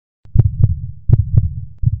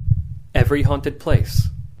Every haunted place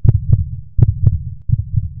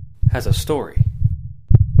has a story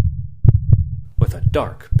with a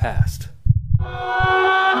dark past.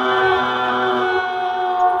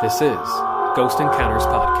 This is Ghost Encounters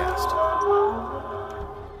Podcast.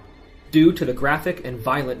 Due to the graphic and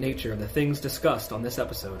violent nature of the things discussed on this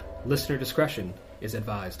episode, listener discretion is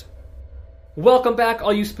advised. Welcome back,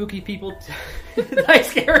 all you spooky people. Did I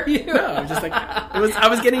scare you? No, I'm just like, I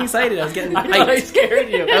was getting excited. I was getting hyped. I scared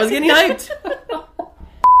you. I was getting hyped.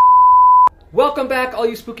 Welcome back, all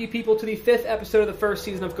you spooky people, to the 5th episode of the first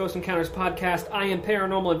season of Ghost Encounters Podcast. I am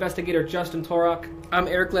paranormal investigator Justin Torok. I'm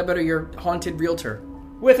Eric Ledbetter, your haunted realtor.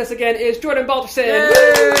 With us again is Jordan Balterson.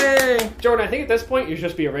 Yay! Jordan, I think at this point you should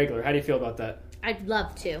just be a regular. How do you feel about that? I'd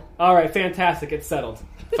love to. All right, fantastic. It's settled.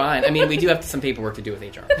 Fine. I mean, we do have some paperwork to do with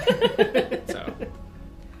HR.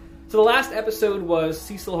 So the last episode was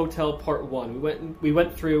Cecil Hotel Part 1. We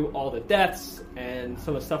went through all the deaths and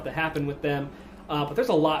some of the stuff that happened with them. But there's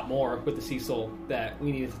a lot more with the Cecil that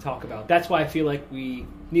we needed to talk about. That's why I feel like we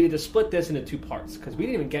needed to split this into two parts, because we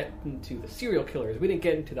didn't even get into the serial killers. We didn't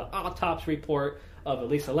get into the autopsy report of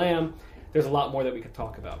Elisa Lam. There's a lot more that we could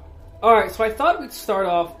talk about. All right, so I thought we'd start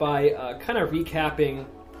off by kind of recapping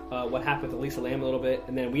what happened with Elisa Lam a little bit,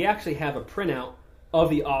 and then we actually have a printout of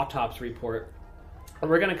the autopsy report. And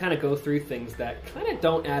we're going to kind of go through things that kind of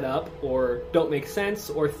don't add up or don't make sense,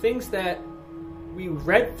 or things that we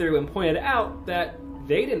read through and pointed out that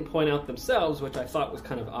they didn't point out themselves, which I thought was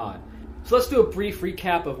kind of odd. So let's do a brief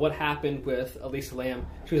recap of what happened with Elisa Lam.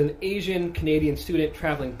 She was an Asian Canadian student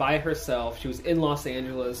traveling by herself. She was in Los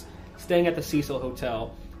Angeles, staying at the Cecil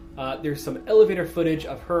Hotel. There's some elevator footage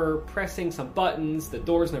of her pressing some buttons. The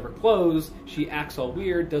doors never close. She acts all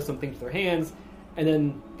weird, does some things with her hands, and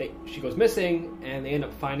then she goes missing, and they end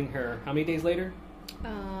up finding her how many days later?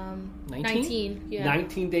 19? Yeah.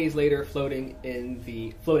 19 days later, floating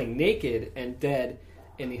naked and dead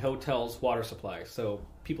in the hotel's water supply. So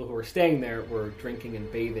people who were staying there were drinking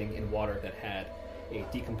and bathing in water that had a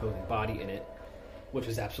decomposing body in it, which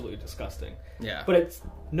is absolutely disgusting. Yeah. But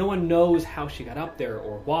no one knows how she got up there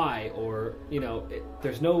or why, or,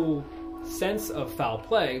 there's no sense of foul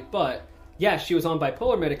play. But yeah, she was on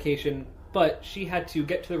bipolar medication, but she had to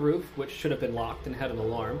get to the roof, which should have been locked and had an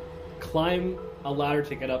alarm, climb a ladder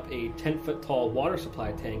to get up a 10-foot tall water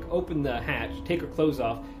supply tank, open the hatch, take her clothes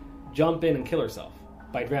off, jump in and kill herself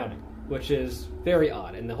by drowning, which is very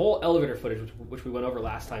odd. And the whole elevator footage, which we went over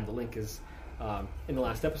last time, the link is in the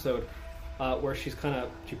last episode, where she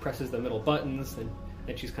presses the middle buttons, and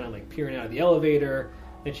then she's kind of like peering out of the elevator,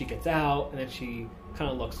 then she gets out, and then she kind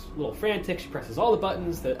of looks a little frantic. She presses all the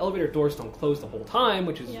buttons. The elevator doors don't close the whole time,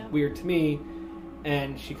 which is weird to me.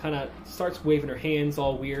 And she kind of starts waving her hands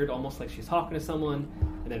all weird, almost like she's talking to someone.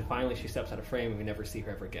 And then finally she steps out of frame and we never see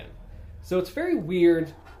her ever again. So it's very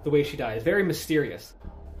weird the way she dies, very mysterious.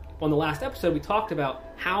 On the last episode, we talked about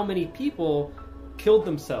how many people killed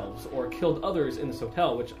themselves or killed others in this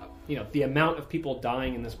hotel, which, the amount of people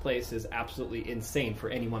dying in this place is absolutely insane for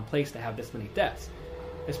any one place to have this many deaths,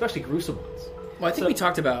 especially gruesome ones. Well, I think we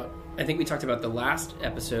talked about the last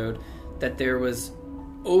episode that there was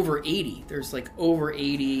over 80. There's like over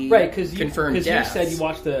 80 confirmed deaths. You said you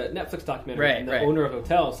watched the Netflix documentary, and the owner of the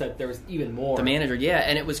hotel said there was even more. The manager,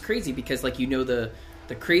 and it was crazy because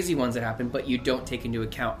the crazy ones that happened, but you don't take into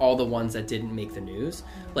account all the ones that didn't make the news,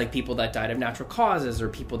 like people that died of natural causes or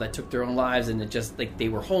people that took their own lives and it just like they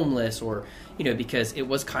were homeless, or because it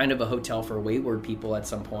was kind of a hotel for wayward people at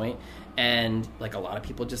some point, and like a lot of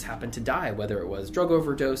people just happened to die, whether it was drug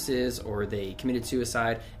overdoses or they committed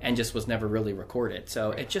suicide and just was never really recorded.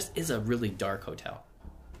 So it just is a really dark hotel.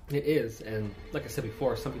 It is, and like I said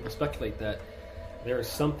before, some people speculate that there is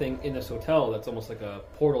something in this hotel that's almost like a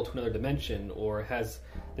portal to another dimension, or has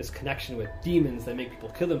this connection with demons that make people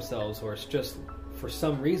kill themselves, or it's just, for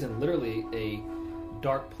some reason, literally a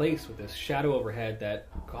dark place with this shadow overhead that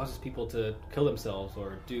causes people to kill themselves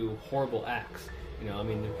or do horrible acts.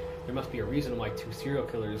 There must be a reason why 2 serial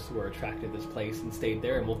killers were attracted to this place and stayed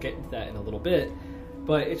there, and we'll get into that in a little bit.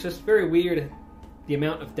 But it's just very weird, the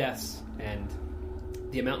amount of deaths and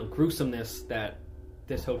the amount of gruesomeness that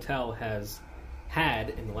this hotel has had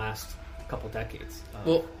in the last couple decades.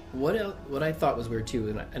 Well, what I thought was weird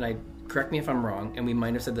too, and I correct me if I'm wrong, and we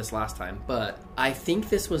might have said this last time, but I think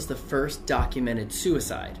this was the first documented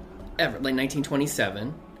suicide ever, like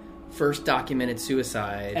 1927, first documented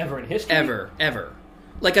suicide ever in history. Ever.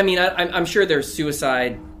 Like, I'm sure there's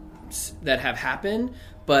suicides that have happened,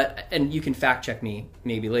 and you can fact check me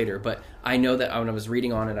maybe later, but I know that when I was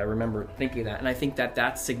reading on it, I remember thinking that, and I think that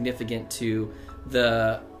that's significant to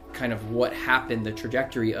the kind of what happened, the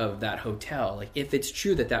trajectory of that hotel. Like, if it's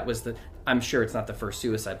true that was I'm sure it's not the first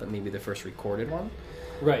suicide, but maybe the first recorded one.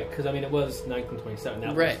 Right, because, I mean, it was 1927.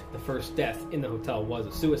 That was the first death in the hotel was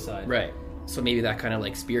a suicide. Right. So maybe that kind of,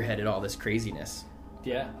 like, spearheaded all this craziness.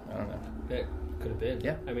 Yeah. I don't know. It could have been.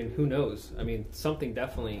 Yeah. I mean, who knows? I mean, something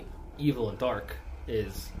definitely evil and dark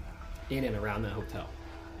is in and around that hotel.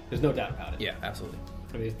 There's no doubt about it. Yeah, absolutely.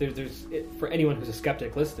 I mean, there's for anyone who's a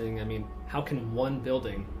skeptic listening, I mean, how can one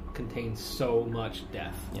building contain so much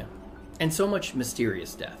death? Yeah. And so much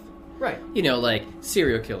mysterious death. Right. You know, like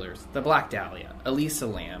serial killers, the Black Dahlia, Elisa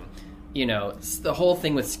Lam, you know, the whole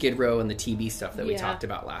thing with Skid Row and the TB stuff that we talked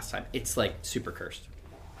about last time. It's like super cursed.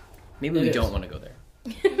 Maybe we don't want to go there.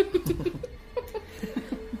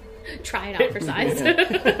 Try it out for size.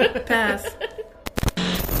 Pass.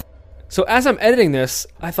 So as I'm editing this,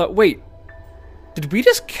 I thought, wait, did we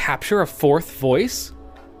just capture a fourth voice?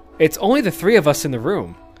 It's only the three of us in the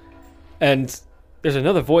room. And there's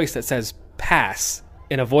another voice that says pass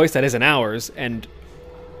in a voice that isn't ours and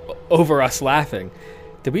over us laughing.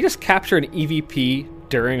 Did we just capture an EVP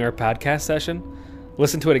during our podcast session?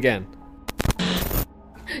 Listen to it again.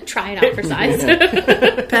 Try it out for size.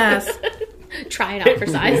 Pass. Try it out for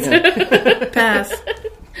size. Pass.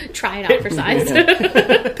 Try it out for size.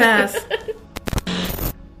 Pass.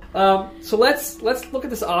 So let's look at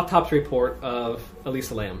this autopsy report of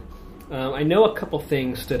Elisa Lam. I know a couple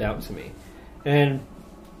things stood out to me. And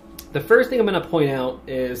the first thing I'm going to point out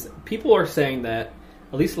is people are saying that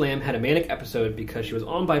Elisa Lam had a manic episode because she was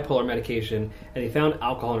on bipolar medication and they found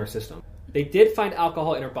alcohol in her system. They did find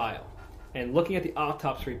alcohol in her bile. And looking at the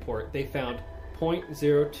autopsy report, they found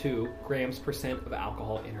 0.02 grams percent of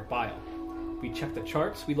alcohol in her bile. We checked the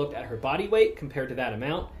charts, we looked at her body weight compared to that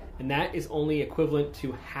amount, and that is only equivalent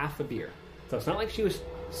to half a beer. So it's not like she was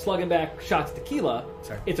slugging back shots of tequila.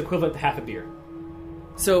 It's equivalent to half a beer.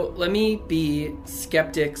 So let me be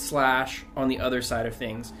skeptic / on the other side of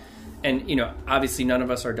things. And, you know, obviously none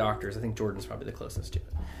of us are doctors. I think Jordan's probably the closest to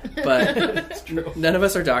it. But none of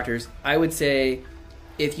us are doctors. I would say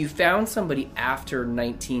if you found somebody after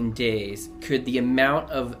 19 days, could the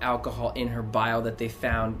amount of alcohol in her bile that they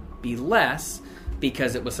found be less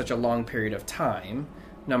because it was such a long period of time?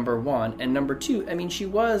 Number one. And number two, I mean, she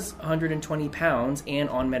was 120 pounds and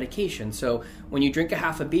on medication. So when you drink a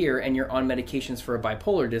half a beer and you're on medications for a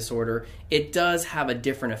bipolar disorder, it does have a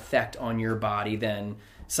different effect on your body than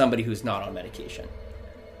somebody who's not on medication.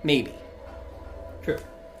 Maybe. True.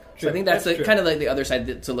 So I think that's kind of like the other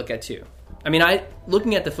side to look at too. I mean,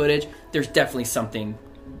 looking at the footage, there's definitely something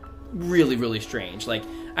really, really strange. Like,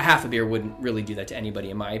 a half a beer wouldn't really do that to anybody,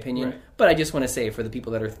 in my opinion. Right. But I just want to say, for the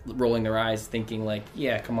people that are rolling their eyes, thinking like,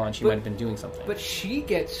 yeah, come on, she might have been doing something. But she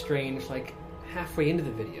gets strange, like, halfway into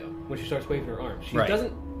the video when she starts waving her arms. She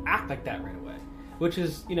doesn't act like that right away. Which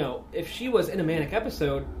is, you know, if she was in a manic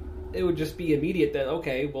episode, it would just be immediate that,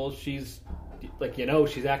 okay, well, she's, like, you know,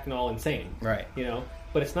 she's acting all insane. Right. You know?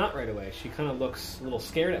 But it's not right away. She kind of looks a little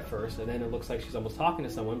scared at first, and then it looks like she's almost talking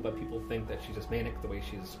to someone, but people think that she's just manic the way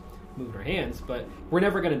she's moving her hands. But we're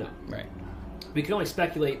never going to know. Right. We can only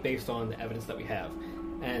speculate based on the evidence that we have.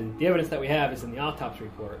 And the evidence that we have is in the autopsy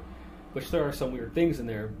report, which there are some weird things in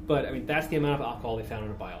there. But, I mean, that's the amount of alcohol they found in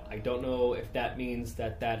her bile. I don't know if that means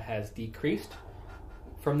that has decreased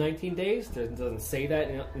from 19 days. It doesn't say that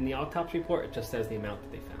in the autopsy report. It just says the amount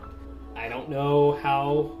that they found. I don't know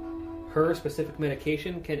how her specific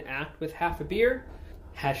medication can act with half a beer.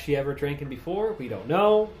 Has she ever drank it before? We don't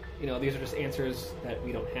know. You know, these are just answers that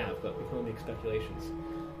we don't have, but we can only make speculations.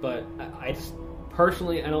 But I just,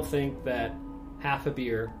 personally, I don't think that half a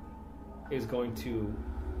beer is going to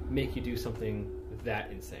make you do something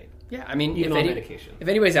that insane. Yeah, I mean, even on medication. If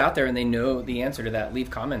anybody's out there and they know the answer to that, leave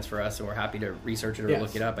comments for us, and we're happy to research it or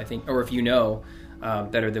look it up. I think, or if you know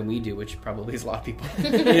better than we do, which probably is a lot of people,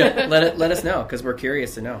 let us know, because we're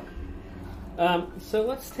curious to know. So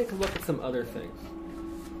let's take a look at some other things.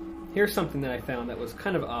 Here's something that I found that was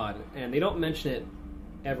kind of odd, and they don't mention it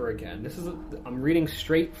ever again. I'm reading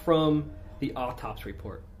straight from the autopsy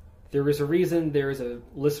report. There is a reason there is a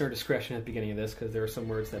listener discretion at the beginning of this, because there are some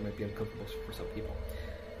words that might be uncomfortable for some people.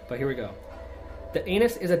 But here we go. The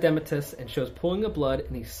anus is edematous and shows pooling of blood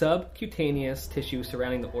in the subcutaneous tissue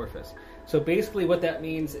surrounding the orifice. So basically what that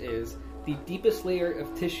means is the deepest layer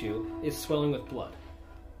of tissue is swelling with blood.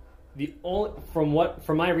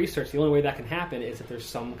 From my research, the only way that can happen is if there's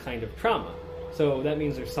some kind of trauma. So that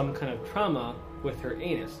means there's some kind of trauma with her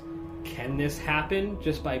anus. Can this happen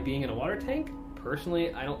just by being in a water tank?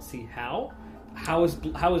 Personally, I don't see how. How is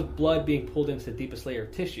blood being pulled into the deepest layer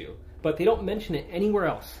of tissue? But they don't mention it anywhere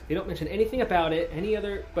else. They don't mention anything about it,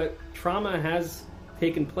 but trauma has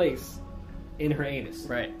taken place in her anus.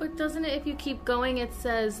 Right. But doesn't it, if you keep going, it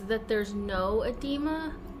says that there's no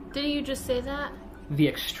edema? Didn't you just say that? The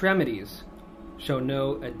extremities show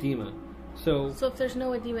no edema. So if there's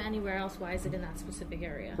no edema anywhere else, why is it in that specific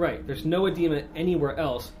area? right, there's no edema anywhere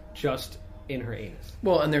else, just in her anus.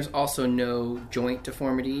 Well, and there's also no joint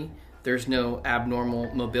deformity. There's no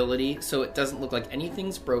abnormal mobility, so it doesn't look like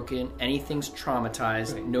anything's broken, anything's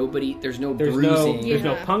traumatized. Right. There's no There's bruising. there's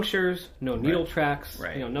no Yeah. punctures, no needle Right. tracks,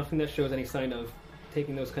 Right. Nothing that shows any sign of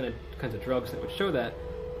taking those kinds of drugs that would show that.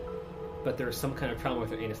 But there's some kind of trauma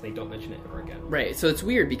with her anus, and they don't mention it ever again. Right, so it's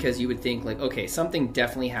weird because you would think, like, okay, something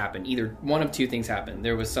definitely happened. Either one of two things happened.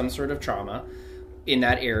 There was some sort of trauma in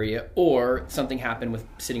that area, or something happened with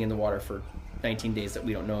sitting in the water for 19 days that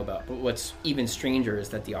we don't know about. But what's even stranger is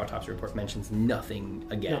that the autopsy report mentions nothing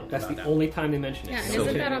again. No, that's about the that. only time they mention it. Yeah, and So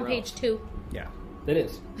isn't that on anywhere page else. 2? Yeah. It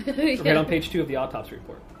is. It's right on page 2 of the autopsy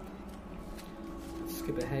report. Let's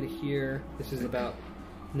skip ahead here. This is about...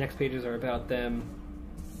 Next pages are about them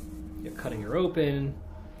cutting her open.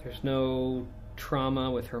 There's no trauma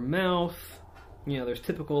with her mouth. There's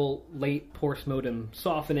typical late postmortem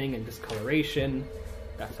softening and discoloration.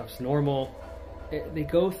 That stuff's normal. They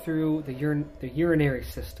go through the urinary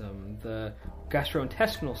system, the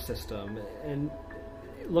gastrointestinal system, and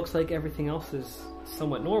it looks like everything else is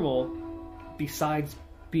somewhat normal besides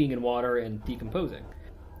being in water and decomposing.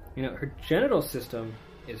 Her genital system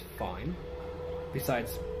is fine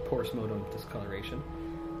besides postmortem discoloration.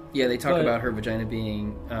 Yeah, they talk But- about her vagina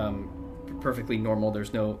being perfectly normal.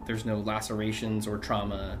 There's no lacerations or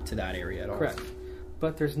trauma to that area at all. Correct.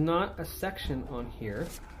 But there's not a section on here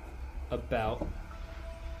about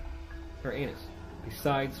her anus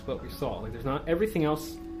besides what we saw. Like, there's not... Everything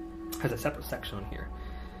else has a separate section on here.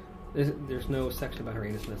 There's no section about her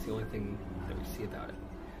anus, and that's the only thing that we see about it.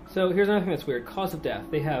 So here's another thing that's weird. Cause of death.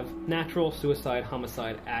 They have natural, suicide,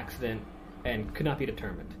 homicide, accident, and could not be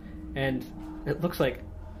determined. And it looks like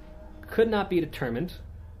could not be determined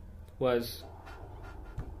was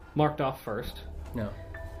marked off first. No.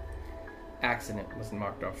 Accident was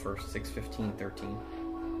marked off first, 6/15/13.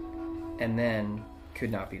 And then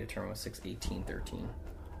could not be determined was 6/18/13.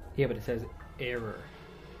 Yeah, but it says error.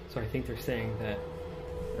 So I think they're saying that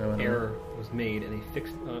I don't know. error was made and they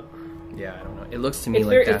fixed... Yeah, I don't know. It looks to me it's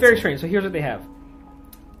like it's very strange. So here's what they have.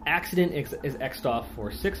 Accident is X'd off for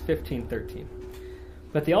 6/15/13.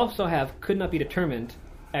 But they also have could not be determined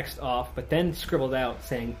X'd off, but then scribbled out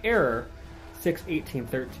saying error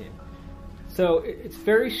 6/18/13. So it's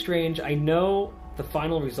very strange. I know the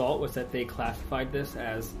final result was that they classified this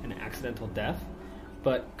as an accidental death,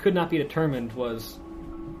 but could not be determined was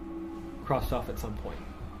crossed off at some point.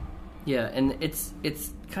 Yeah, and it's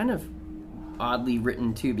kind of oddly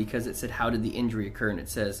written too, because it said how did the injury occur, and it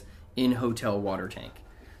says in hotel water tank.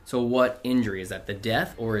 So what injury is that? The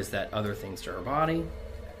death, or is that other things to her body?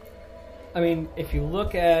 I mean, if you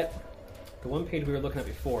look at the one page we were looking at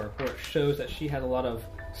before, where it shows that she has a lot of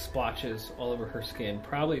splotches all over her skin,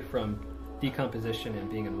 probably from decomposition and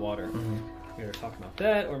being in water. Maybe they're talking about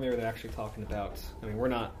that, or maybe they're actually talking about... I mean, we're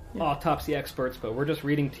not autopsy experts, but we're just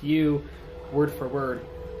reading to you, word for word,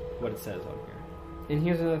 what it says on here. And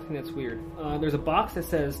here's another thing that's weird. There's a box that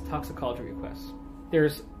says toxicology requests.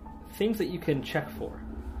 There's things that you can check for,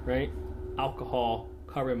 right? Alcohol,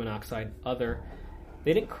 carbon monoxide, other...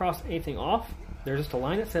 They didn't cross anything off. There's just a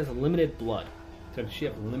line that says limited blood. So does she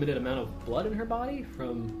have a limited amount of blood in her body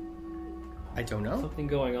from I don't know. something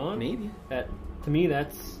going on? Maybe. That, to me,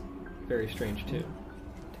 that's very strange too.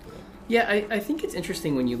 Yeah, I think it's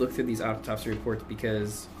interesting when you look through these autopsy reports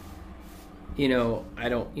because, I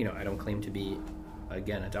don't claim to be,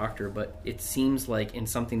 again, a doctor, but it seems like in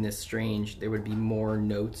something this strange, there would be more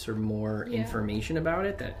notes or more information about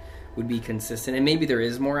it that would be consistent. And maybe there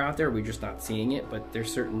is more out there, we're just not seeing it, but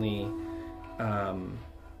there's certainly,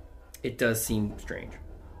 it does seem strange.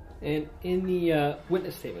 And in the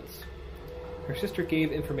witness statements, her sister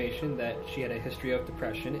gave information that she had a history of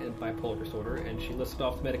depression and bipolar disorder, and she listed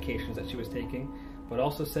off the medications that she was taking, but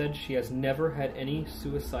also said she has never had any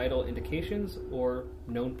suicidal indications or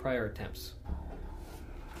known prior attempts.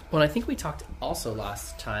 Well, I think we talked also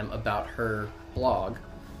last time about her blog,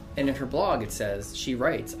 and in her blog it says, she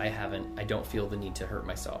writes, I don't feel the need to hurt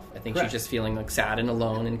myself. I think Correct. she's just feeling like sad and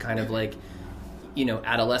alone and kind of like,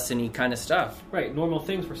 adolescent-y kind of stuff. Right, normal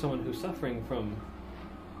things for someone who's suffering from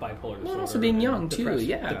bipolar disorder. Well, also being and young too,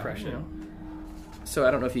 depression. So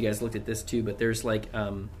I don't know if you guys looked at this too, but there's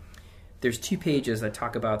there's 2 pages that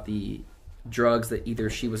talk about the drugs that either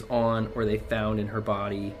she was on or they found in her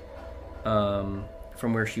body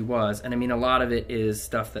from where she was. And I mean, a lot of it is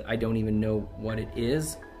stuff that I don't even know what it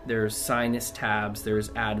is. There's sinus tabs, there's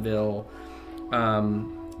Advil,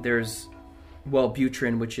 there's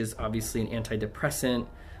Wellbutrin, which is obviously an antidepressant.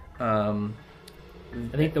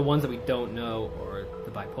 I think the ones that we don't know are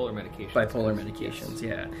the bipolar medications. Bipolar medications,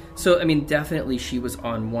 yeah. So, I mean, definitely she was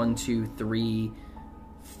on 1, 2, 3,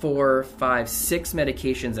 4, 5, 6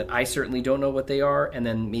 medications that I certainly don't know what they are, and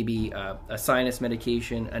then maybe a sinus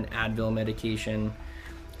medication, an Advil medication.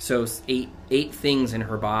 So 8 things in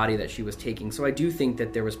her body that she was taking. So I do think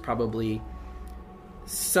that there was probably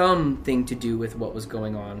something to do with what was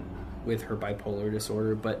going on with her bipolar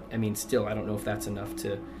disorder, but I mean, still, I don't know if that's enough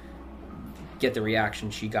to get the reaction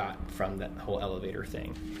she got from that whole elevator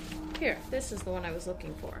thing. Here, this is the one I was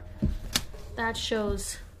looking for. That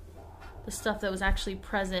shows the stuff that was actually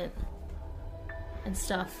present and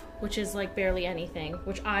stuff, which is like barely anything,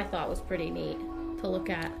 which I thought was pretty neat to look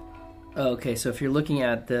at. Okay, so if you're looking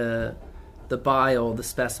at the bile, the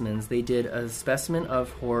specimens, they did a specimen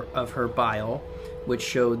of her bile, which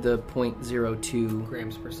showed the 0.02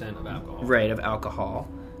 grams percent of alcohol. Right, of alcohol.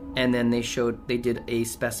 And then they did a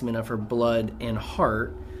specimen of her blood and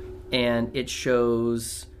heart, and it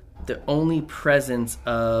shows the only presence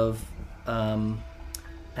of, and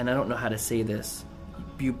I don't know how to say this,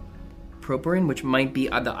 bupropion, which might be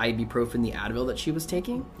the ibuprofen, the Advil that she was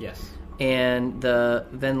taking. Yes. And the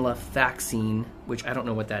venlafaxine, which I don't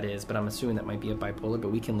know what that is, but I'm assuming that might be a bipolar,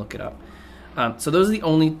 but we can look it up. So those are the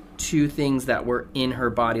only 2 things that were in her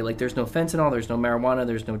body. Like, there's no fentanyl, there's no marijuana,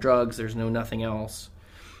 there's no drugs, there's no nothing else,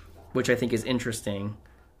 which I think is interesting.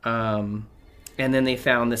 And then they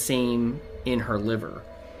found the same in her liver.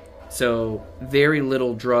 So very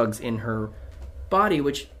little drugs in her body,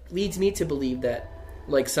 which leads me to believe that,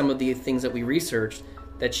 like some of the things that we researched,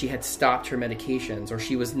 that she had stopped her medications or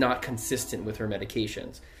she was not consistent with her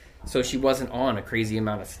medications. So she wasn't on a crazy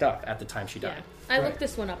amount of stuff at the time she died. Yeah. I looked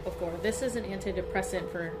this one up before. This is an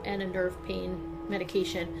antidepressant and a nerve pain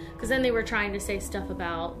medication. Because then they were trying to say stuff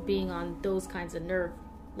about being on those kinds of nerve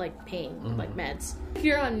pain, like meds. If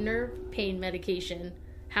you're on nerve pain medication,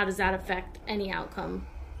 how does that affect any outcome?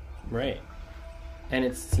 Right. And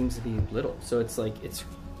it seems to be little. So it's like, it's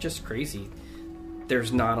just crazy.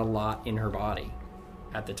 There's not a lot in her body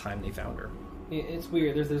at the time they found her. It's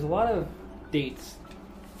weird. There's a lot of dates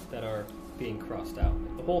that are being crossed out.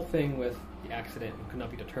 The whole thing with the accident could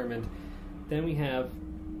not be determined. Then we have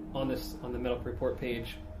on the medical report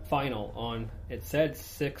page, final on, it said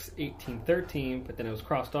 6/18/13, but then it was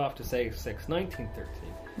crossed off to say 6/19/13.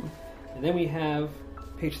 And then we have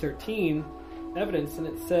page 13, evidence, and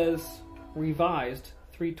it says revised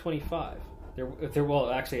 3/25.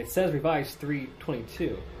 Well, actually, it says revised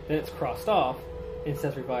 3/22. Then it's crossed off, and it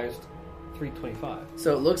says revised 3/25.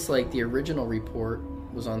 So it looks like the original report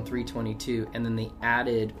was on 3/22, and then they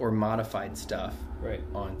added or modified stuff right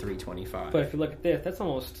on 3/25. But if you look at this, that's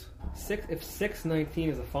almost 6. If 6/19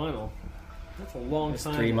 is the final, that's a long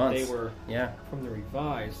time. 3 months. They were from the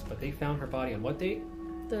revised, but they found her body on what date?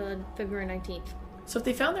 The February 19th. So if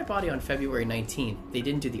they found their body on February 19th, they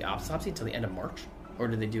didn't do the autopsy until the end of March? Or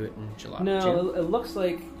did they do it in July? No, June? it looks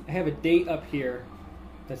like I have a date up here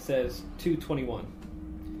that says 2/21.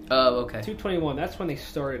 Oh, okay. 2/21, that's when they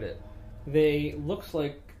started it. They looks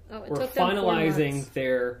like it we're took them 4 finalizing months.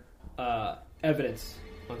 their evidence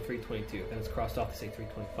on 3/22. Then it's crossed off to say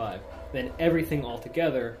 3/25. Then everything all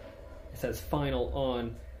together, it says final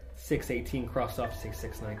on 6/18, crossed off to say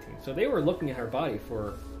 6/19. So they were looking at her body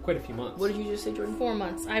for quite a few months. What did you just say, Jordan? 4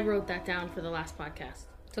 months. I wrote that down for the last podcast.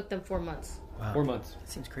 Took them 4 months. Wow. 4 months. That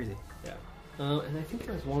seems crazy. Yeah. And I think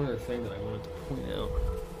there's one other thing that I wanted to point out.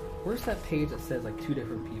 Where's that page that says like 2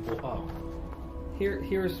 different people? Oh,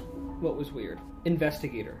 here's what was weird.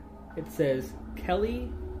 Investigator. It says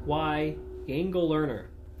Kelly Y. Yangle-Lerner.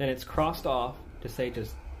 Then it's crossed off to say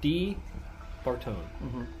just D. Bartone.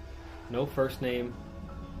 Mm-hmm. No first name.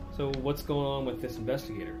 So what's going on with this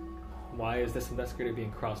investigator? Why is this investigator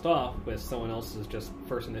being crossed off with someone else's just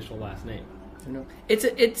first initial last name? I don't know.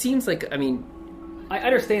 It seems like, I mean, I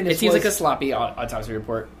understand this. it seems like a sloppy autopsy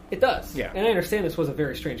report. It does. Yeah. And I understand this was a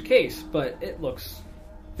very strange case, but it looks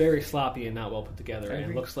very sloppy and not well put together.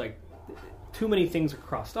 And it looks like too many things are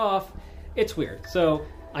crossed off. It's weird. So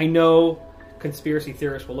I know conspiracy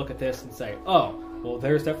theorists will look at this and say, oh, well,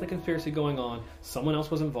 there's definitely conspiracy going on. Someone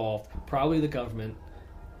else was involved, probably the government.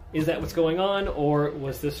 Is that what's going on, or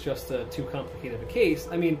was this just too complicated of a case?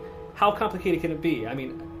 I mean, how complicated can it be? I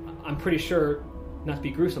mean, I'm pretty sure not to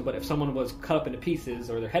be gruesome, but if someone was cut up into pieces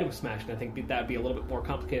or their head was smashed, I think that would be a little bit more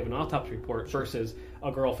complicated of an autopsy report versus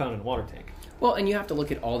a girl found in a water tank. Well, and you have to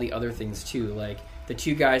look at all the other things too, like the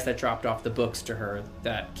 2 guys that dropped off the books to her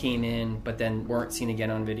that came in but then weren't seen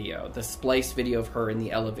again on video, the spliced video of her in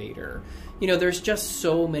the elevator. There's just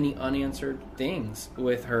so many unanswered things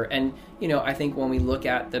with her. And, I think when we look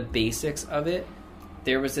at the basics of it,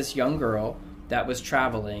 there was this young girl that was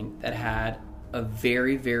traveling that had a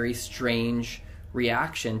very, very strange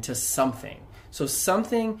reaction to something. So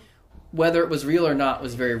something, whether it was real or not,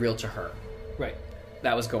 was very real to her. Right.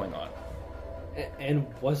 That was going on. And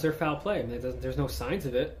was there foul play? I mean, there's no signs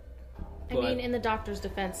of it. I mean, in the doctor's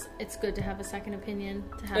defense, it's good to have a second opinion,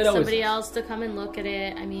 to have It always somebody is. else to come and look at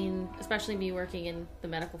it. I mean, especially me working in the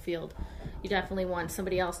medical field, you definitely want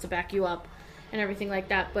somebody else to back you up and everything like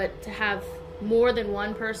that. But to have more than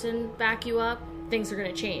one person back you up, things are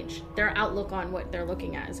going to change. Their outlook on what they're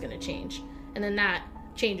looking at is going to change. And then that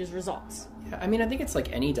changes results. Yeah, I mean, I think it's like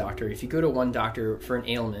any doctor. If you go to one doctor for an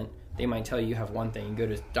ailment, they might tell you have one thing. You go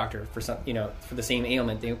to a doctor for some, for the same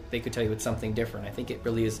ailment, they could tell you it's something different. I think it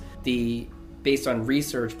really is based on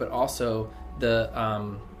research, but also the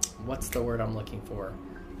what's the word I'm looking for?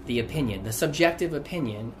 The opinion, the subjective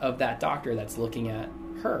opinion of that doctor that's looking at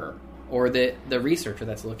her, or the researcher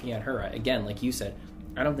that's looking at her. Again, like you said,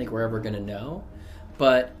 I don't think we're ever going to know,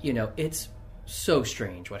 but it's so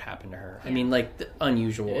strange what happened to her. I mean, like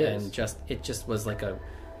unusual, and it just was like a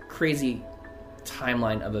crazy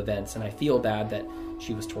timeline of events, and I feel bad that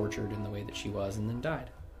she was tortured in the way that she was and then died.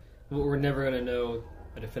 We're never going to know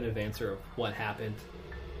a definitive answer of what happened.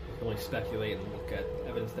 We can only speculate and look at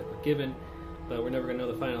evidence that we're given, but we're never going to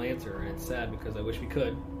know the final answer, and it's sad because I wish we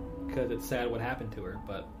could, because it's sad what happened to her,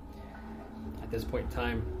 but at this point in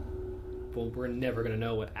time, we're never going to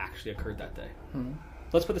know what actually occurred that day. Mm-hmm.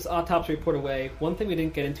 Let's put this autopsy report away. One thing we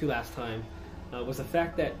didn't get into last time was the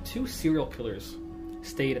fact that 2 serial killers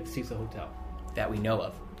stayed at the Cecil Hotel. That we know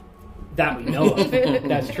of. That we know of.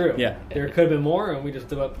 That's true. Yeah. There could have been more, and we just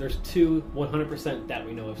developed. There's 2 100% that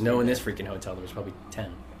we know of. No, in this freaking hotel, there was probably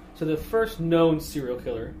 10. So the first known serial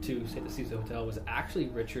killer to stay at the Cecil Hotel was actually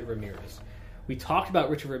Richard Ramirez. We talked about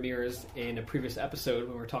Richard Ramirez in a previous episode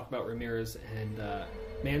when we were talking about Ramirez and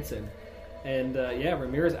Manson. And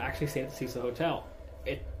Ramirez actually stayed at the Cecil Hotel.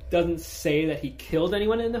 It doesn't say that he killed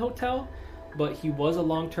anyone in the hotel, but he was a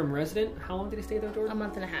long-term resident. How long did he stay there, Jordan? A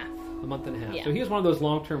month and a half. A month and a half. Yeah. So he was one of those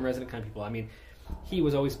long-term resident kind of people. I mean, he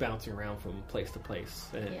was always bouncing around from place to place,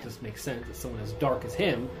 and it just makes sense that someone as dark as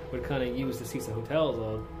him would kind of use the Cecil Hotel as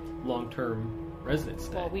a long-term residence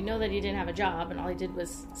stay. Well, we know that he didn't have a job, and all he did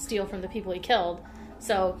was steal from the people he killed.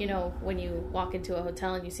 So, when you walk into a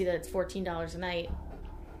hotel and you see that it's $14 a night,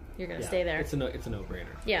 you're going to stay there. It's a no-brainer.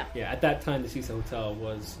 Yeah. Yeah, at that time, the Cecil Hotel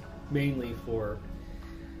was mainly for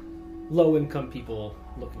low-income people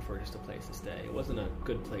looking for just a place to stay. It wasn't a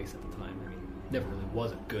good place at the time. I mean, never really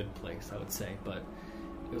was a good place, I would say, but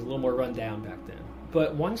it was a little more run down back then.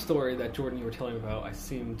 But one story that, Jordan, you were telling me about, I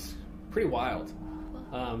seemed pretty wild.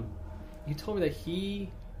 You told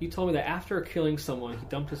me that after killing someone, he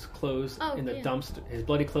dumped his clothes in the dumpster, his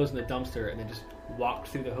bloody clothes in the dumpster, and then just walked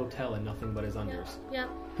through the hotel in nothing but his unders. Yeah.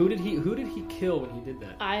 Who did he kill when he did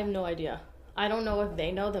that? I have no idea. I don't know if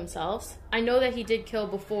they know themselves. I know that he did kill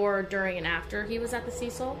before, during, and after he was at the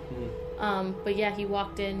Cecil. Mm-hmm. But yeah, he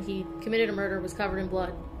walked in, he committed a murder, was covered in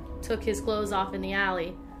blood, took his clothes off in the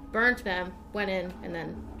alley, burnt them, went in, and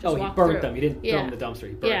then just walked through. He burnt them. He didn't throw them in the dumpster.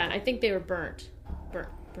 He burnt them. I think they were burnt.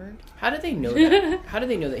 Burned? How did they know that? How did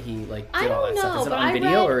they know that he did all that stuff? Is it on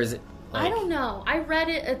video or is it? I don't know. I read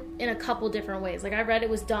it in a couple different ways. Like, I read it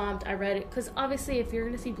was dumped. I read it because obviously, if you're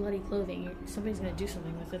going to see bloody clothing, somebody's going to do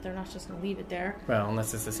something with it. They're not just going to leave it there. Well,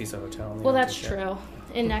 unless it's the Cecil Hotel. Well, that's true.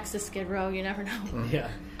 And next to Skid Row, you never know. Yeah.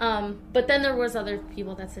 But then there was other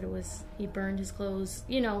people that said he burned his clothes.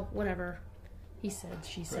 Whatever he said,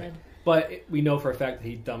 she said. Right. But we know for a fact that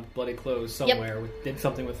he dumped bloody clothes somewhere, did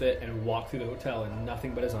something with it, and walked through the hotel in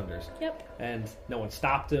nothing but his unders. Yep. And no one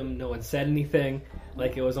stopped him. No one said anything.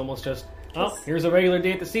 Like, it was almost just, here's a regular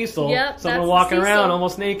day at the Cecil. Yep, someone walking around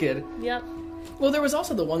almost naked. Yep. Well, there was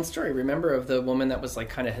also the one story, remember, of the woman that was like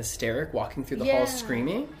kind of hysteric, walking through the hall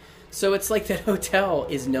screaming? So it's like that hotel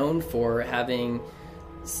is known for having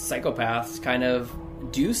psychopaths kind of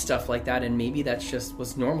do stuff like that, and maybe that's just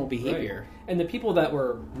was normal behavior. Right. And the people that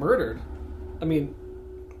were murdered, I mean,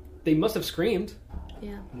 they must have screamed.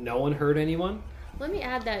 Yeah. No one heard anyone. Let me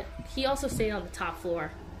add that he also stayed on the top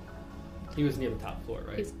floor. He was near the top floor,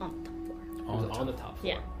 right? He was on the top floor. He was on the top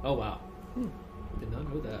floor. Yeah. Oh, wow. Did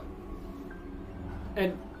not know that.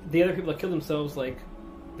 And the other people that killed themselves, like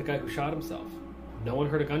the guy who shot himself, no one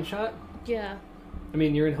heard a gunshot? Yeah. I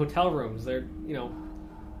mean, you're in hotel rooms. They're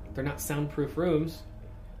not soundproof rooms.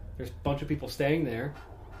 There's a bunch of people staying there.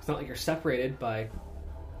 It's not like you're separated by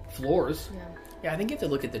floors. Yeah, I think you have to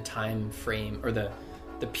look at the time frame or the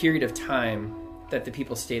period of time that the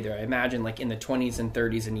people stayed there. I imagine like in the 20s and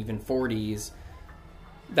 30s and even 40s,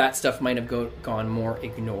 that stuff might have gone more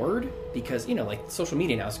ignored because, like social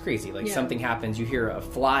media now is crazy. Like something happens, you hear a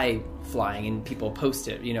fly flying and people post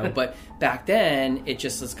it, But back then, it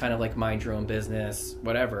just was kind of like mind your own business,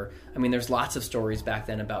 whatever. I mean, there's lots of stories back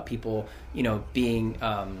then about people, being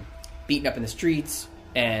beaten up in the streets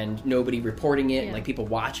and nobody reporting it, and like people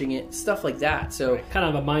watching it, stuff like that. So kind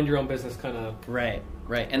of a mind your own business kind of... Right.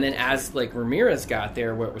 And then as like Ramirez got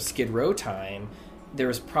there, where it was Skid Row time, there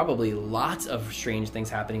was probably lots of strange things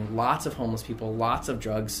happening, lots of homeless people, lots of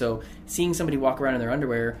drugs. So seeing somebody walk around in their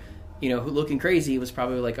underwear, looking crazy was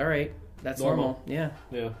probably like, all right, that's normal. Yeah.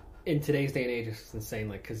 In today's day and age, it's insane.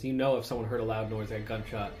 Like, because if someone heard a loud noise like a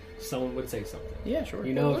gunshot, someone would say something. Yeah, sure.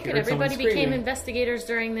 Look at everybody became investigators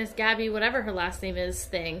during this Gabby, whatever her last name is,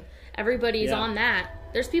 thing. Everybody's on that.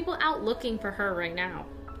 There's people out looking for her right now.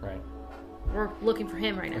 Right. Or looking for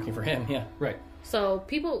him right now. Looking for him, yeah. Right. So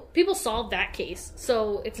people solved that case.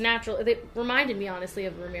 So it's natural. It reminded me, honestly,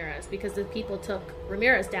 of Ramirez because the people took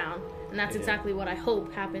Ramirez down. And that's exactly what I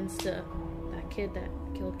hope happens to that kid that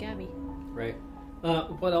killed Gabby. Right.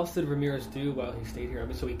 What else did Ramirez do while he stayed here? I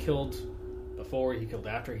mean, so he killed before, he killed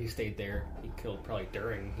after he stayed there. He killed probably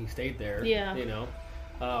during he stayed there. Yeah.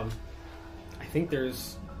 I think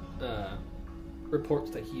there's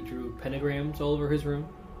reports that he drew pentagrams all over his room.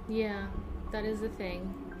 Yeah, that is the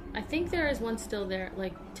thing. I think there is one still there,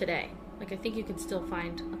 like, today. Like, I think you can still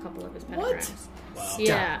find a couple of his pentagrams. What? Wow.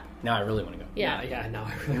 Yeah. Now I really want to go. Yeah. Now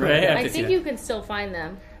I really want to go. I think you can still find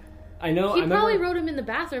them. I know. He probably wrote them in the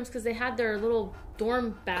bathrooms because they had their little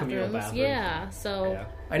dorm bathrooms. Yeah, so... Yeah.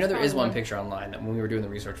 I know there is one picture online that when we were doing the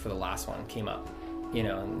research for the last one came up.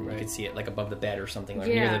 And you could see it, like, above the bed or something, like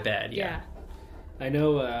near the bed. Yeah. I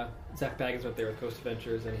know Zach Baggins went there with Ghost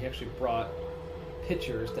Adventures, and he actually brought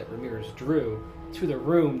pictures that Ramirez drew to the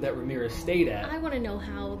room that Ramirez stayed at. I want to know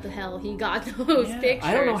how the hell he got those pictures.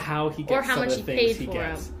 I don't know how he gets or how some much of the he things paid he for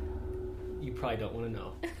gets. them. You probably don't want to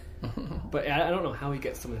know. But I don't know how he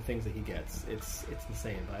gets some of the things that he gets. It's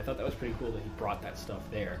insane. But I thought that was pretty cool that he brought that stuff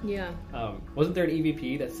there. Yeah. Wasn't there an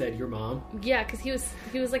EVP that said your mom? Yeah, because he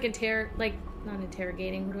was like not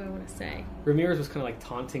interrogating. What do I want to say? Ramirez was kind of like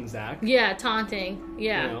taunting Zach. Yeah, taunting.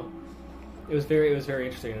 Yeah. It was very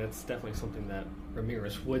interesting, and it's definitely something that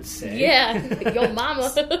Ramirez would say. Yeah, yo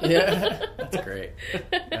mama. Yeah, that's great.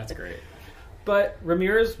 That's great. But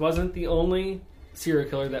Ramirez wasn't the only serial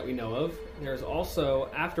killer that we know of. There's also,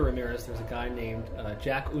 after Ramirez, there's a guy named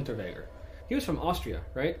Jack Unterweger. He was from Austria,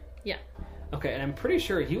 right? Yeah. Okay, and I'm pretty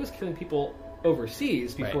sure he was killing people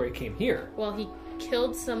overseas before he came here. Well, he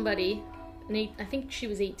killed somebody, and I think she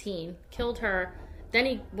was 18, killed her, then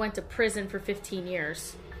he went to prison for 15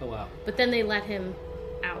 years. Oh, wow. But then they let him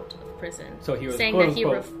out of prison. So he was, saying quote, that he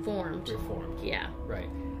unquote, reformed. Yeah. Right.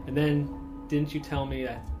 And then, didn't you tell me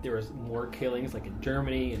that there was more killings, like in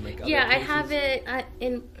Germany and like other places? I have it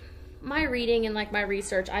in my reading and like my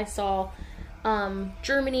research. I saw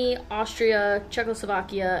Germany, Austria,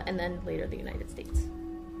 Czechoslovakia, and then later the United States.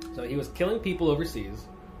 So he was killing people overseas,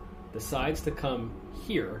 decides to come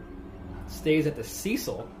here, stays at the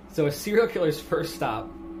Cecil. So a serial killer's first stop,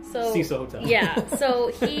 Cecil Hotel. Yeah,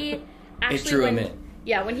 so he actually... It drew him in.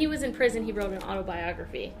 Yeah, when he was in prison, he wrote an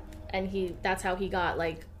autobiography. And that's how he got,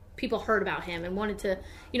 like... People heard about him and wanted to,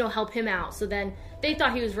 help him out. So then they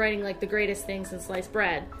thought he was writing, like, the greatest thing since sliced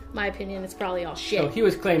bread. My opinion, it's probably all shit. So he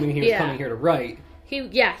was claiming he was coming here to write. He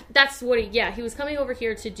was coming over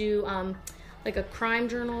here to do, like, a crime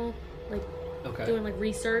journal, like, doing, like,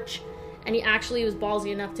 research. And he actually was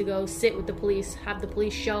ballsy enough to go sit with the police, have the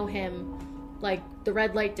police show him, like, the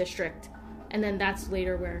red light district. And then that's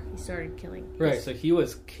later where he started killing. Right, so he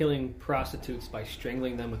was killing prostitutes by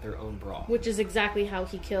strangling them with their own bra. Which is exactly how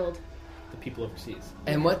he killed the people overseas.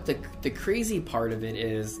 And what the crazy part of it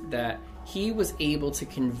is that he was able to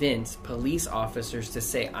convince police officers to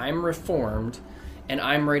say, I'm reformed and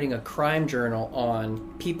I'm writing a crime journal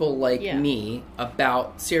on people like me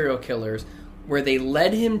about serial killers, where they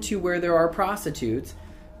led him to where there are prostitutes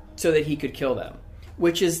so that he could kill them.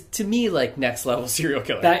 Which is, to me, like, next level serial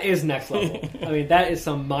killer. That is next level. I mean, that is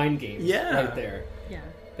some mind games right there. Yeah.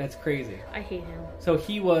 That's crazy. I hate him. So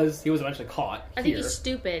he was eventually caught I think he's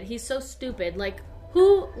stupid. He's so stupid. Like,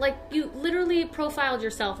 you literally profiled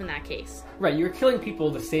yourself in that case. Right, you're killing people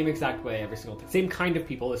the same exact way every single time. Same kind of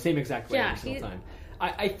people the same exact way every single time.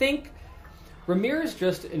 I think Ramirez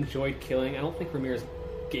just enjoyed killing. I don't think Ramirez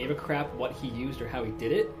gave a crap what he used or how he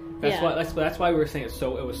did it. That's why we were saying it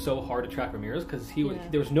was so hard to track Ramirez, because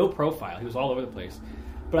there was no profile. He was all over the place.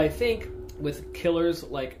 But I think with killers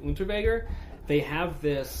like Unterweger, they have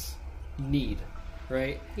this need,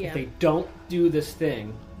 right? Yeah. If they don't do this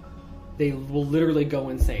thing, they will literally go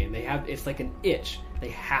insane. It's like an itch. They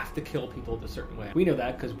have to kill people a certain way. We know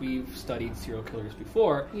that because we've studied serial killers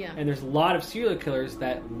before. Yeah. And there's a lot of serial killers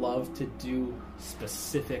that love to do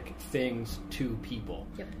specific things to people.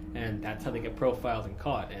 Yep. And that's how they get profiled and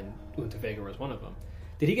caught. And Unterweger was one of them.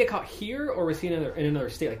 Did he get caught here, or was he in another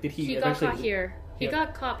state? Like, did He got caught here. He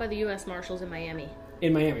got caught by the U.S. Marshals in Miami.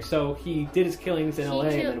 In Miami. So he did his killings in L.A.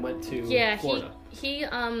 and then went to Florida. He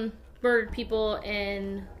murdered people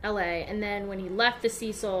in L.A. and then when he left the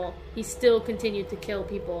Cecil, he still continued to kill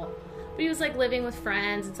people. But he was like living with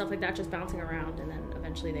friends and stuff like that, just bouncing around, and then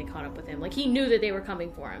eventually they caught up with him. Like, he knew that they were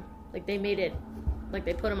coming for him. Like, they made it, like,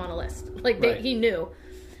 they put him on a list. Like, he knew.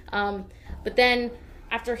 But then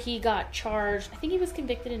after he got charged, I think he was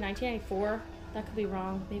convicted in 1994. That could be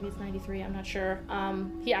wrong. Maybe it's 93. I'm not sure.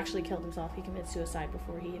 He actually killed himself. He committed suicide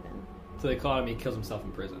before he even... So they caught him. He kills himself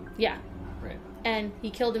in prison. Yeah. Right. And he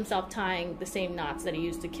killed himself tying the same knots that he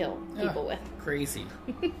used to kill people with. Crazy.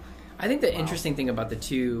 I think the interesting thing about the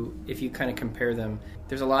two, if you kind of compare them,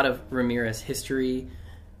 there's a lot of Ramirez history,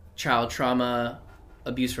 child trauma,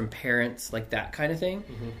 abuse from parents, like that kind of thing.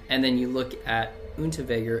 Mm-hmm. And then you look at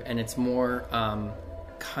Unterweger, and it's more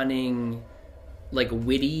cunning, like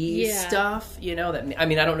witty stuff, you know. That I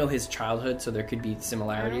mean, I don't know his childhood, so there could be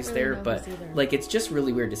similarities there, but like it's just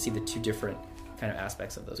really weird to see the two different kind of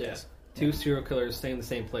aspects of those guys. Two serial killers stay in the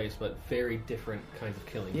same place, but very different kinds of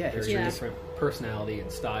killing. Yeah, very different personality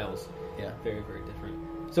and styles. Yeah, very, very different.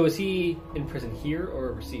 So is he in prison here or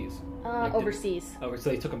overseas? Overseas. So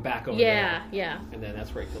they took him back over there. Yeah. And then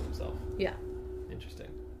that's where he killed himself. Yeah. Interesting.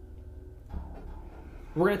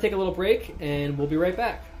 We're going to take a little break, and we'll be right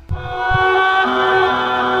back.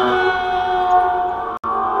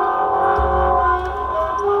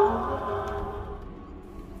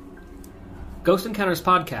 Ghost Encounters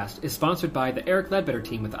podcast is sponsored by the Eric Ledbetter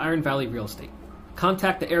team with Iron Valley Real Estate.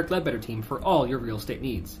 Contact the Eric Ledbetter team for all your real estate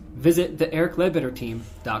needs. Visit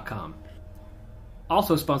theericledbetterteam.com.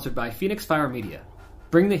 Also sponsored by Phoenix Fire Media.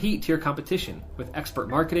 Bring the heat to your competition with expert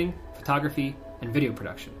marketing, photography, and video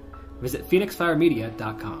production. Visit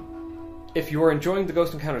phoenixfiremedia.com. If you are enjoying the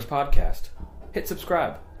Ghost Encounters podcast, hit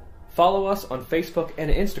subscribe. Follow us on Facebook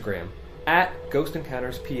and Instagram at Ghost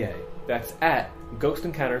Encounters PA. That's at Ghost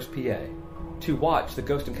Encounters PA. To watch the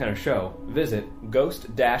Ghost Encounter show, visit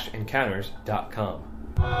ghost-encounters.com.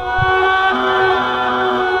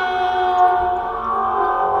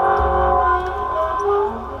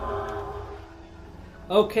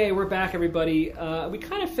 Okay, we're back, everybody. We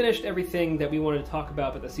kind of finished everything that we wanted to talk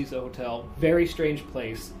about at the Cecil Hotel. Very strange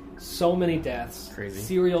place. So many deaths. Crazy.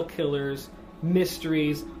 Serial killers,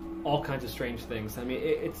 mysteries, all kinds of strange things. I mean,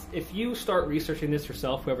 it's if you start researching this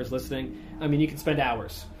yourself, whoever's listening, I mean, you can spend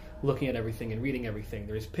hours looking at everything and reading everything.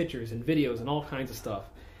 There's pictures and videos and all kinds of stuff.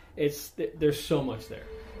 There's so much there.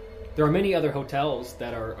 There are many other hotels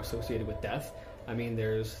that are associated with death. I mean,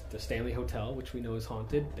 there's the Stanley Hotel, which we know is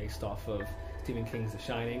haunted, based off of Stephen King's The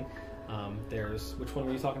Shining. There's, which one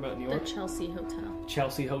were you talking about in New York? The Chelsea Hotel.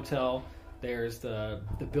 Chelsea Hotel. There's the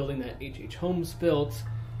building that H.H. Holmes built.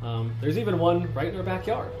 There's even one right in our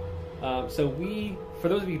backyard. So for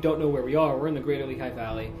those of you who don't know where we are, we're in the Greater Lehigh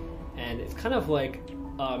Valley, and it's kind of like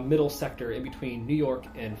a middle sector in between New York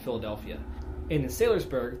and Philadelphia. And in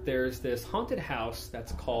Saylorsburg, there's this haunted house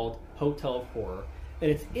that's called Hotel of Horror,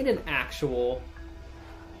 and it's in an actual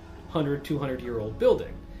 100, 200-year-old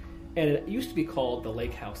building. And it used to be called the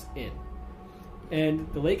Lake House Inn. And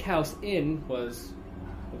the Lake House Inn was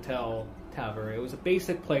hotel, tavern. It was a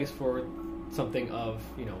basic place for something of,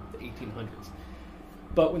 the 1800s.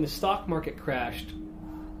 But when the stock market crashed,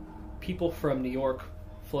 people from New York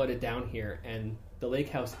flooded down here, and the Lake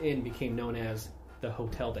House Inn became known as the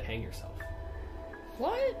hotel to hang yourself.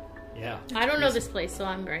 What? Yeah. I don't know this place, so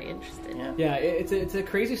I'm very interested. Yeah, it's a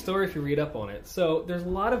crazy story if you read up on it. So there's a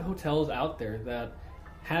lot of hotels out there that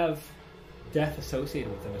have death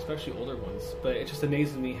associated with them, especially older ones. But it just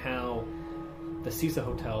amazes me how the Cecil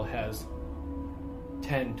Hotel has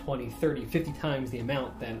 10, 20, 30, 50 times the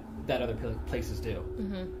amount that other places do.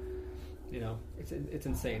 Mm-hmm. It's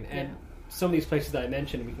insane. And some of these places that I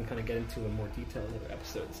mentioned, we can kind of get into in more detail in other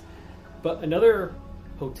episodes. But another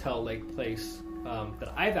hotel-like place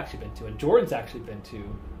that I've actually been to, and Jordan's actually been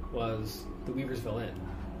to, was the Weaversville Inn.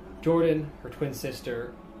 Jordan, her twin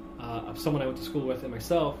sister, someone I went to school with, and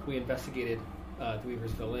myself, we investigated the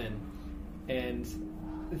Weaversville Inn. And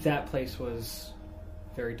that place was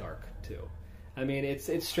very dark, too. I I mean, it's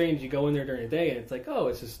strange. You go in there during the day, and it's like, oh,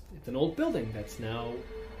 it's an old building that's now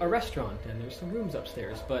a restaurant, and there's some rooms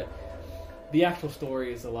upstairs. But the actual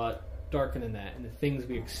story is a lot darker than that, and the things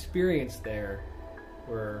we experienced there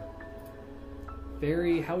were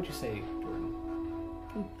very, how would you say, Jordan?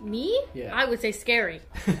 Me? Yeah. I would say scary.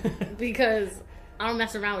 Because I don't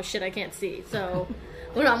mess around with shit I can't see. So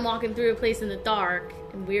when I'm walking through a place in the dark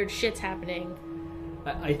and weird shit's happening,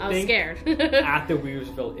 I was think scared. at the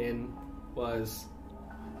Weaversville Inn was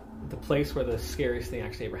the place where the scariest thing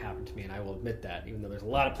actually ever happened to me, and I will admit that, even though there's a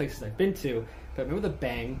lot of places I've been to. But remember the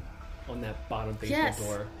bang on that bottom basement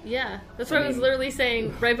door? Yeah. That's what I was literally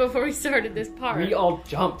saying right before we started this part. We all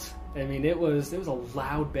jumped. I mean, it was a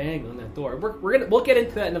loud bang on that door. We'll get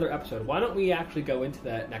into that in another episode. Why don't we actually go into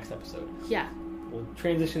that next episode? Yeah. We'll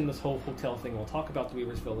transition this whole hotel thing. We'll talk about the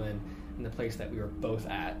Weaversville Inn and the place that we were both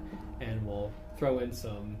at, and we'll throw in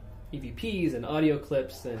some EVPs and audio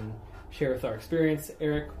clips and share with our experience.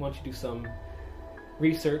 Eric, why don't you do some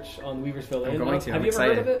research on the Weaversville Inn? I'm going to. Have I'm you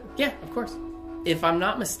excited. ever heard of it? Yeah, of course. If I'm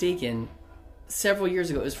not mistaken, several years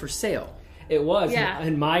ago it was for sale. It was. Yeah.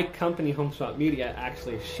 And my company, HomeSpot Media,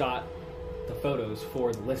 actually shot the photos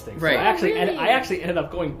for the listing. Right. So Really? I actually ended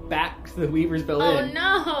up going back to the Weaversville Oh Inn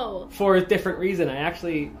no! for a different reason. I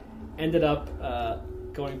actually ended up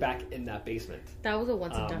going back in that basement. That was a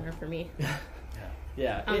once and doneer for me.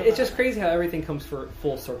 Yeah, Oh, it's just crazy how everything comes for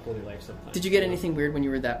full circle in your life sometimes. Did you get anything weird when you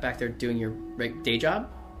were back there doing your day job?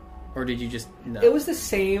 Or did you just... No. It was the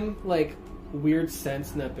same, like, weird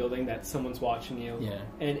sense in that building that someone's watching you. Yeah.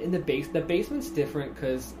 And in the basement's different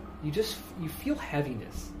because you feel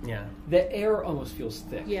heaviness. Yeah. The air almost feels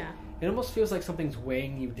thick. Yeah. It almost feels like something's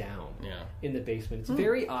weighing you down. Yeah. In the basement. It's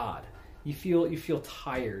very odd. You feel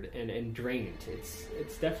tired and drained.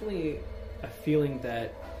 It's definitely a feeling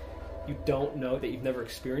that you don't know, that you've never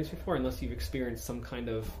experienced before, unless you've experienced some kind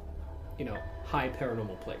of, high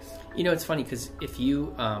paranormal place. It's funny because if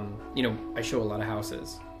you, I show a lot of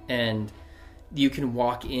houses, and you can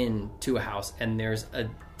walk into a house and there's a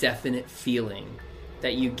definite feeling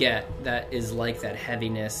that you get that is like that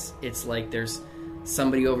heaviness. It's like there's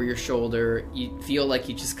somebody over your shoulder. You feel like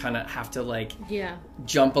you just kind of have to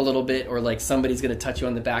jump a little bit, or like somebody's going to touch you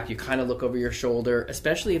on the back. You kind of look over your shoulder,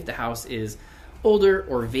 especially if the house is older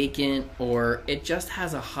or vacant, or it just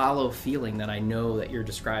has a hollow feeling that I know that you're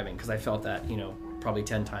describing, because I felt that, probably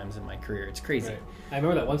 10 times in my career. It's crazy. Right. I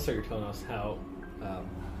remember that one story you were telling us how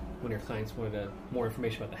one of your clients wanted more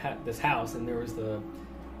information about this house, and there was the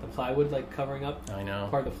plywood covering up I know.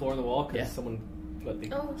 part of the floor and the wall because Yeah. someone. What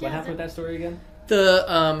yeah, happened with that story again?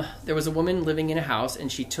 There was a woman living in a house,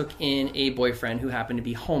 and she took in a boyfriend who happened to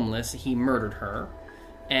be homeless. He murdered her,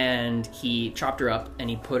 and he chopped her up, and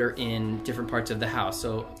he put her in different parts of the house.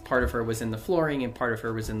 So part of her was in the flooring, and part of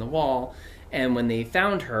her was in the wall. And when they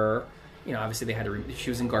found her, obviously they had to. She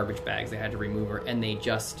was in garbage bags. They had to remove her, and they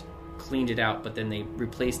just cleaned it out. But then they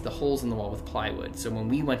replaced the holes in the wall with plywood. So when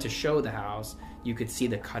we went to show the house, you could see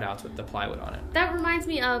the cutouts with the plywood on it. That reminds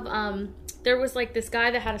me of there was this guy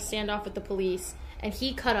that had a standoff with the police, and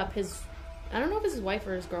he cut up his, I don't know if it's his wife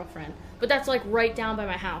or his girlfriend, but that's right down by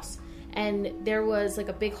my house. And there was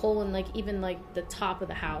a big hole in even the top of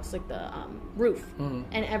the house, the roof,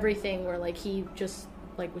 and everything, where he just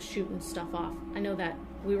was shooting stuff off. I know that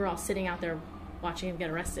we were all sitting out there watching him get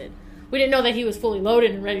arrested. We didn't know that he was fully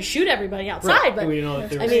loaded and ready to shoot everybody outside, Right. but We didn't know that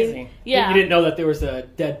there was, yeah, you didn't know that there was a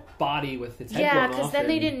dead body with its head blown off. because then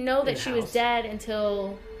they didn't know that she was house. dead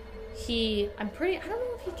until I don't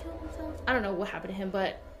know if he killed himself. I don't know what happened to him,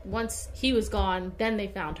 but once he was gone, then they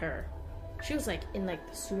found her. She was in the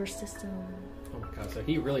sewer system. Oh my god! So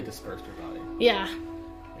he really dispersed her body. Yeah.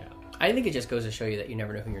 Yeah. I think it just goes to show you that you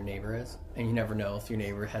never know who your neighbor is, and you never know if your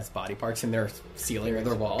neighbor has body parts in their ceiling or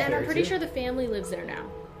their wall. And I'm Very pretty true. sure the family lives there now.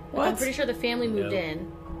 What? I'm pretty sure the family moved No.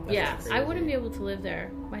 in. That's Yeah, crazy. I wouldn't be able to live there.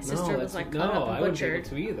 My sister was cut up and I wouldn't be able butchered.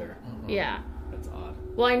 to either. Yeah. That's odd.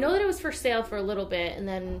 Well, I know that it was for sale for a little bit, and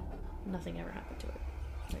then nothing ever happened to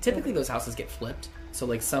it. Typically, those houses get flipped.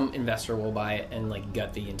 So, some investor will buy it and,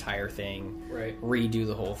 gut the entire thing, Right. redo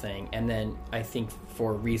the whole thing. And then I think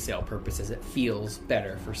for resale purposes, it feels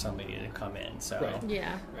better for somebody to come in. So, Right.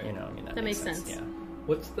 Yeah. Right. that makes sense. Yeah.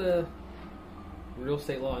 What's the real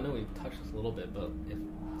estate law? I know we've touched this a little bit, but if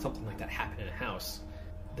something like that happened in a house,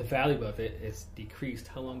 the value of it is decreased.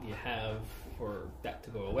 How long do you have for that to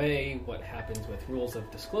go away? What happens with rules of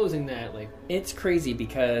disclosing that? It's crazy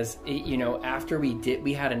because, after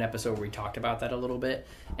we had an episode where we talked about that a little bit,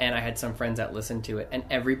 and I had some friends that listened to it, and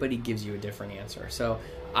everybody gives you a different answer. So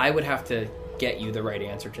I would have to get you the right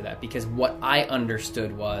answer to that, because what I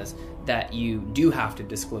understood was that you do have to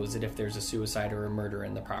disclose it if there's a suicide or a murder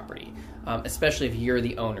in the property, especially if you're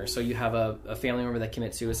the owner. So you have a family member that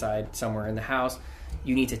commits suicide somewhere in the house,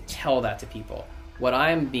 you need to tell that to people. What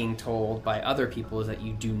I'm being told by other people is that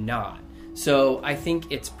you do not. So I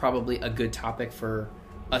think it's probably a good topic for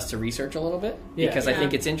us to research a little bit, because I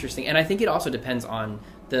think it's interesting. And I think it also depends on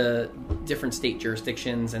the different state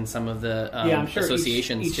jurisdictions and some of the I'm sure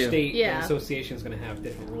associations each too. state and association is going to have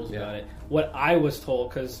different rules about it. What I was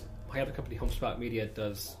told, because my other company, HomeSpot Media,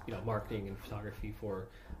 does marketing and photography for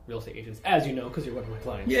real estate agents, as you know, because you're one of my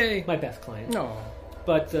clients. Yay! My best client. No.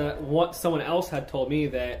 But what someone else had told me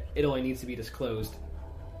that it only needs to be disclosed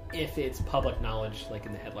if it's public knowledge, like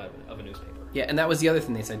in the headline of a newspaper. Yeah, and that was the other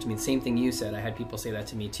thing they said to me. The same thing you said. I had people say that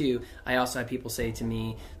to me too. I also had people say to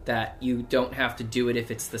me that you don't have to do it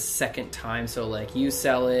if it's the second time. So like you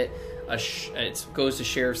sell it, it goes to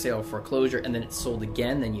share sale foreclosure, and then it's sold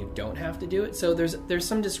again, then you don't have to do it. So there's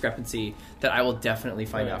some discrepancy that I will definitely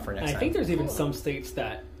find out for next time. I think there's even some states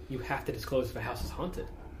that you have to disclose if a house is haunted.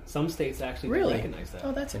 Some states actually don't recognize that.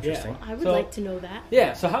 Oh, that's interesting. I would like to know that.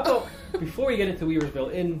 Yeah, so how about, before we get into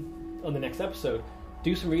Weaversville on the next episode,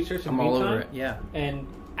 do some research in the meantime. I'm all over it, yeah. And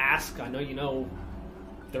ask, I know you know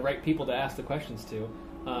the right people to ask the questions to.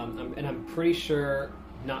 And I'm pretty sure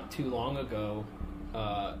not too long ago,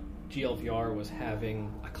 GLVR was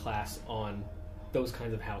having a class on those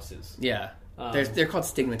kinds of houses. Yeah. They're called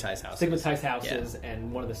stigmatized houses. Stigmatized houses,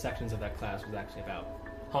 and one of the sections of that class was actually about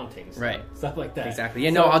hauntings, right? Stuff like that. Exactly.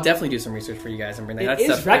 Yeah, so, I'll definitely do some research for you guys and bring that. It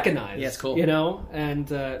is recognized. Yeah, it's cool. And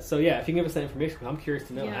so if you can give us that information, I'm curious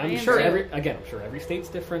to know. Yeah, I'm sure every state's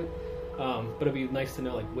different, but it'd be nice to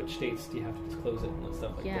know like which states do you have to disclose it and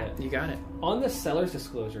stuff like that. You got it. On the seller's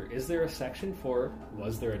disclosure, is there a section for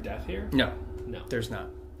was there a death here? No, there's not.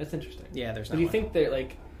 That's interesting. Yeah, there's not. Do you think that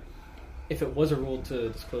like if it was a rule to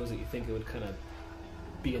disclose it, you think it would kind of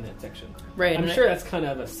be in that section? Right. I'm sure that's kind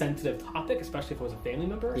of a sensitive topic, especially if it was a family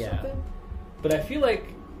member or something. But I feel like,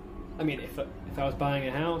 I mean, if I was buying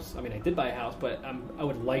a house, I mean, I did buy a house, but I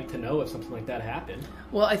would like to know if something like that happened.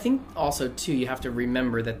 Well, I think also, too, you have to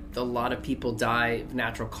remember that a lot of people die of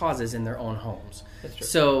natural causes in their own homes. That's true.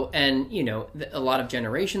 So, and, a lot of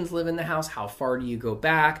generations live in the house. How far do you go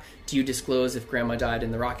back? Do you disclose if grandma died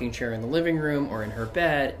in the rocking chair in the living room or in her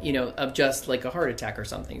bed, of just like a heart attack or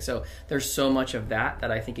something? So there's so much of that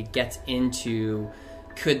I think it gets into,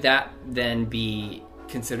 could that then be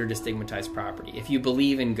considered a stigmatized property? If you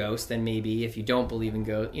believe in ghosts, then maybe. If you don't believe in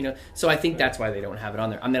ghosts, so I think that's why they don't have it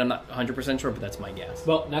on there. I mean, I'm not 100% sure, but that's my guess.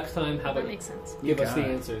 Well, next time, how about that makes sense. Give us the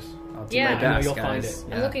answers. I'll do my best, I know you'll guys. find it.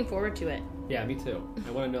 Yeah. I'm looking forward to it. Yeah, me too.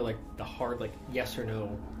 I want to know like the hard like yes or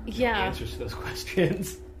no answers to those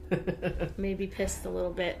questions. Maybe pissed a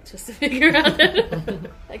little bit just to figure out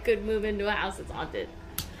that I could move into a house that's haunted.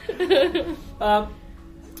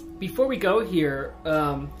 Before we go here,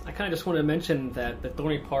 I kind of just want to mention that the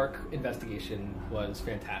Thorney Park investigation was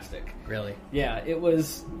fantastic. Really? Yeah, it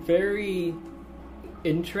was very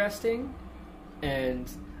interesting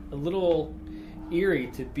and a little eerie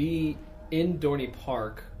to be in Dorney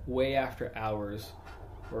Park way after hours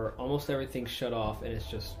where almost everything's shut off and it's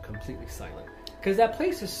just completely silent. Because that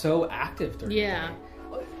place is so active during the day.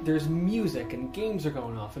 There's music and games are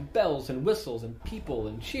going off and bells and whistles and people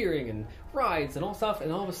and cheering and rides and all stuff,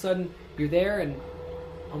 and all of a sudden you're there and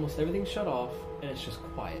almost everything's shut off and it's just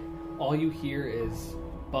quiet. All you hear is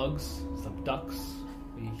bugs, some ducks.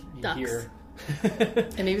 You hear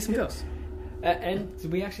and maybe some ghosts. And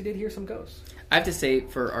we actually did hear some ghosts. I have to say,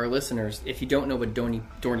 for our listeners, if you don't know what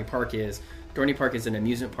Dorney Park is an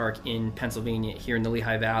amusement park in Pennsylvania, here in the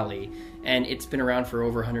Lehigh Valley, and it's been around for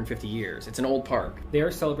over 150 years. It's an old park. They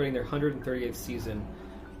are celebrating their 138th season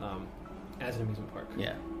as an amusement park.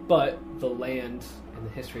 Yeah. But the land and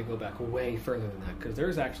the history go back way further than that, because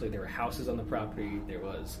there were houses on the property, there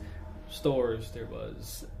was stores, there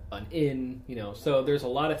was an inn, so there's a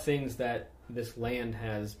lot of things that this land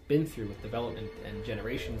has been through with development and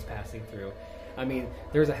generations passing through. I mean,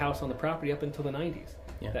 there's a house on the property up until the 90s.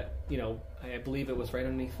 Yeah. That, I believe it was right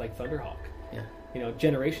underneath like Thunderhawk. Yeah.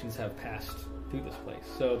 Generations have passed through this place.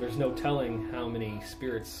 So there's no telling how many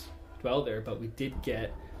spirits dwell there, but we did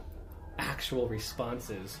get actual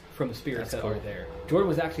responses from the spirits that were there. Jordan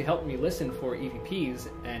was actually helping me listen for EVPs,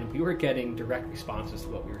 and we were getting direct responses to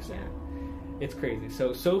what we were saying. It's crazy.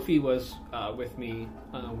 So Sophie was with me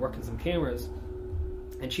working some cameras,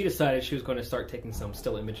 and she decided she was going to start taking some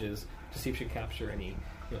still images to see if she could capture any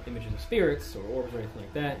images of spirits or orbs or anything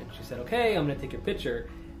like that. And she said, okay, I'm going to take your picture.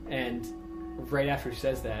 And right after she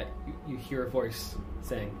says that, you hear a voice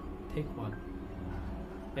saying, take one.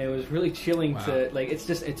 And it was really chilling Wow. to, like, it's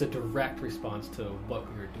a direct response to what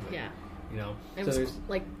we were doing. Yeah. You know? It So was there's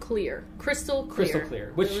like clear, crystal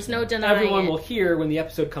clear. which there was no denying everyone it. will hear when the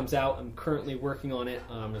episode comes out. I'm currently working on it.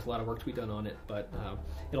 There's a lot of work to be done on it, but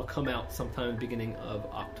it'll come out sometime beginning of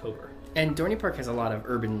October. And Dorney Park has a lot of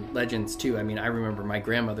urban legends too. I mean, I remember my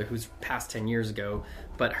grandmother, who's passed 10 years ago,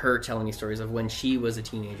 but her telling me stories of when she was a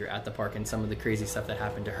teenager at the park and some of the crazy stuff that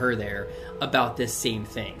happened to her there about this same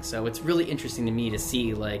thing. So it's really interesting to me to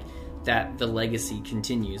see like that the legacy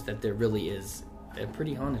continues, that there really is a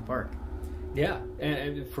pretty haunted park. Yeah,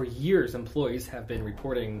 and for years, employees have been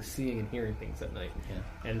reporting seeing and hearing things at night.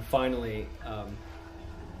 Yeah. And finally,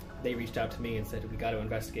 they reached out to me and said, we got to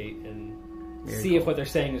investigate and Very see cool. if what they're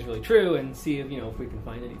saying is really true and see if, if we can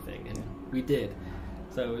find anything. And we did.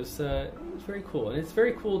 So it was very cool. And it's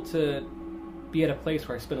very cool to be at a place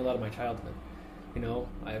where I spent a lot of my childhood.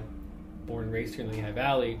 I'm born and raised here in the Lehigh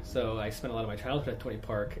Valley, so I spent a lot of my childhood at Dorney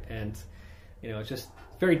Park, and it's just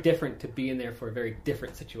very different to be in there for a very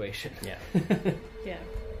different situation. Yeah. Yeah.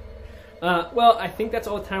 Well, I think that's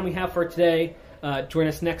all the time we have for today. Join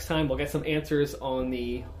us next time. We'll get some answers on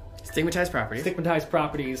the Stigmatized properties. stigmatized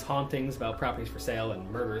properties, hauntings about properties for sale, and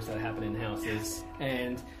murders that happen in houses.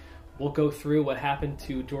 And we'll go through what happened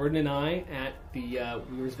to Jordan and I at the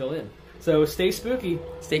Weaversville Inn. So stay spooky.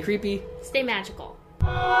 Stay creepy. Stay magical.